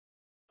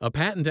A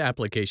patent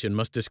application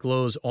must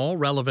disclose all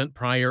relevant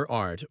prior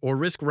art or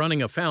risk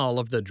running afoul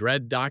of the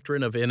dread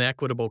doctrine of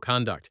inequitable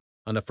conduct,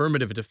 an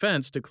affirmative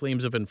defense to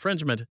claims of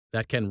infringement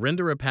that can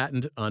render a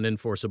patent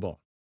unenforceable.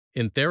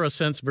 In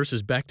Therasense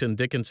v.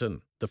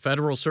 Becton-Dickinson, the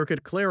Federal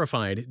Circuit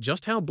clarified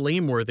just how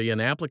blameworthy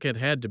an applicant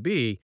had to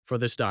be for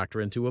this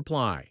doctrine to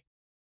apply.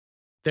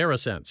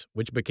 Therasense,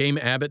 which became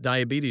Abbott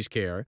Diabetes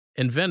Care,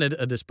 invented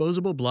a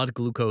disposable blood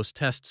glucose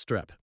test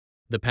strip.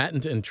 The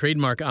Patent and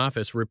Trademark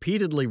Office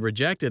repeatedly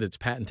rejected its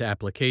patent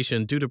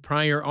application due to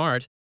prior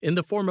art in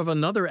the form of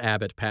another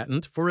Abbott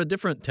patent for a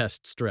different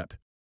test strip.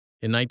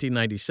 In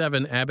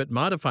 1997, Abbott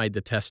modified the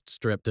test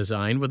strip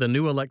design with a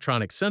new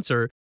electronic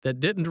sensor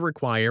that didn't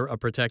require a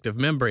protective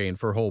membrane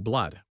for whole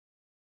blood.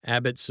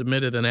 Abbott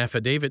submitted an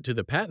affidavit to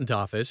the Patent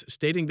Office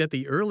stating that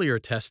the earlier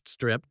test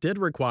strip did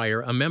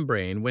require a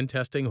membrane when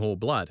testing whole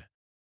blood.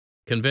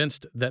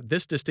 Convinced that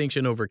this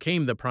distinction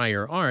overcame the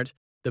prior art,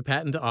 the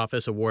Patent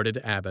Office awarded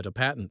Abbott a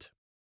patent.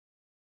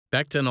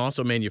 Becton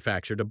also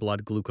manufactured a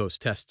blood glucose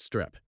test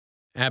strip.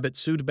 Abbott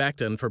sued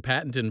Becton for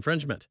patent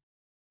infringement.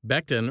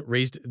 Becton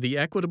raised the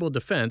equitable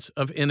defense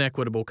of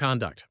inequitable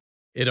conduct.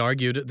 It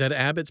argued that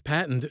Abbott's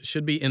patent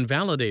should be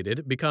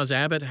invalidated because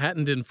Abbott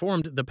hadn't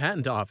informed the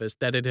Patent Office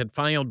that it had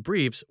filed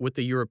briefs with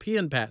the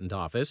European Patent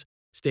Office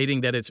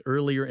stating that its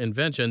earlier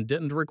invention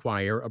didn't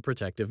require a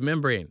protective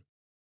membrane.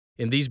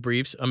 In these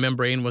briefs, a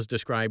membrane was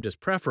described as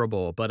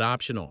preferable but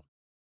optional.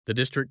 The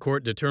district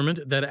court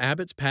determined that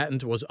Abbott's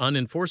patent was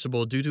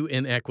unenforceable due to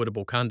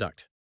inequitable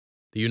conduct.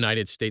 The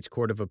United States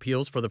Court of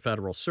Appeals for the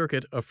Federal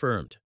Circuit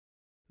affirmed.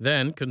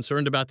 Then,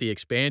 concerned about the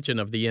expansion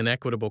of the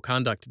inequitable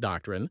conduct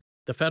doctrine,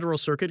 the Federal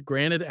Circuit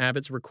granted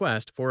Abbott's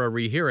request for a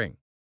rehearing.